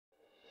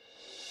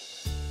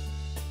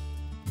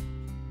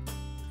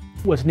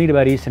What's neat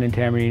about Eason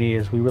Tambornini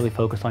is we really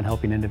focus on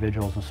helping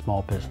individuals and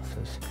small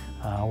businesses.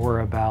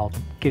 We're about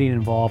getting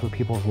involved with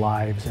people's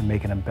lives and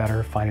making them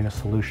better, finding a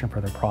solution for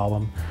their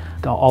problem.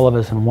 All of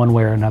us in one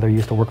way or another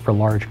used to work for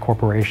large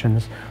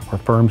corporations or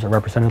firms that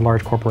represented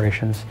large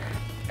corporations,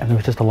 and there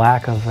was just a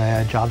lack of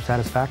job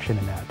satisfaction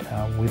in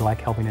that. We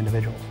like helping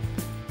individuals.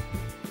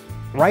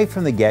 Right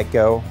from the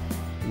get-go,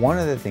 one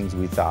of the things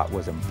we thought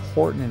was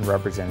important in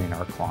representing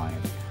our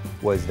client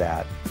was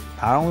that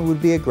not only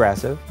would be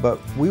aggressive, but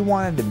we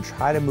wanted to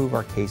try to move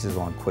our cases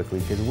along quickly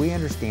because we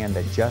understand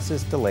that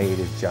justice delayed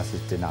is justice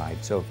denied.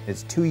 So if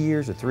it's 2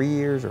 years or 3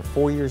 years or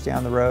 4 years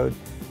down the road,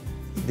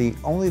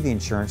 only the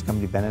insurance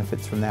company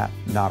benefits from that,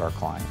 not our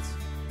clients.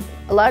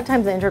 A lot of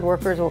times the injured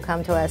workers will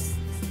come to us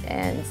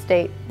and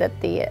state that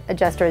the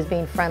adjuster is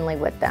being friendly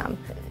with them.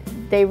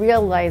 They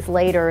realize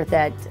later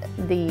that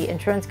the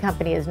insurance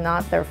company is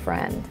not their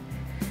friend.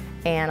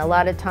 And a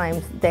lot of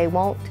times they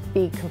won't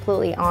be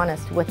completely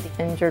honest with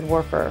the injured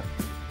worker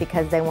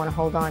because they want to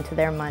hold on to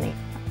their money.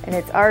 And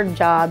it's our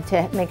job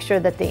to make sure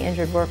that the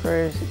injured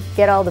workers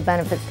get all the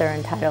benefits they're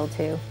entitled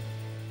to.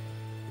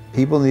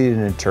 People need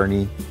an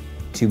attorney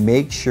to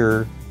make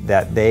sure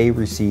that they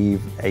receive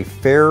a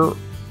fair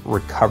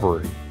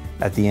recovery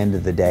at the end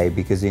of the day,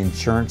 because the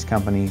insurance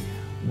company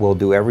will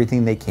do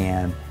everything they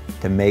can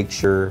to make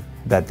sure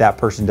that that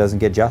person doesn't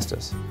get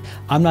justice.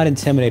 I'm not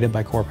intimidated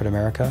by corporate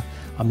America.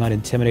 I'm not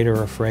intimidated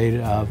or afraid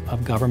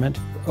of government.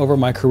 Over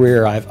my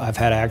career, I've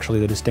had actually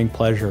the distinct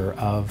pleasure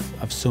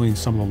of suing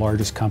some of the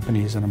largest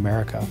companies in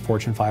America,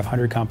 Fortune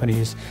 500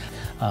 companies.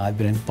 I've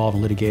been involved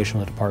in litigation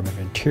with the Department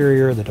of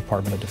Interior, the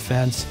Department of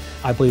Defense.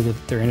 I believe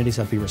that their entities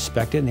have to be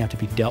respected and they have to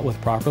be dealt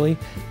with properly,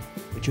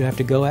 but you have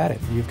to go at it.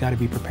 You've got to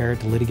be prepared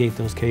to litigate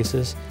those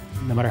cases,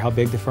 no matter how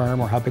big the firm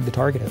or how big the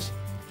target is.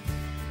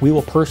 We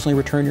will personally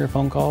return your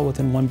phone call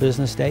within 1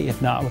 business day,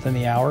 if not within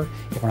the hour,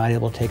 if we're not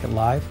able to take it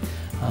live.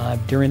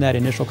 During that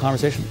initial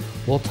conversation,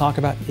 we'll talk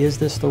about, is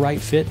this the right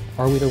fit?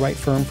 Are we the right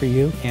firm for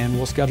you? And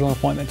we'll schedule an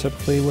appointment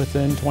typically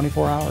within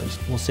 24 hours.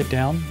 We'll sit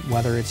down,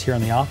 whether it's here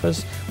in the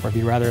office or if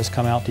you'd rather us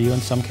come out to you. In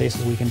some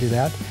cases we can do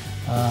that.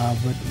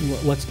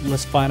 But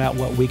let's find out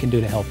what we can do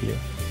to help you.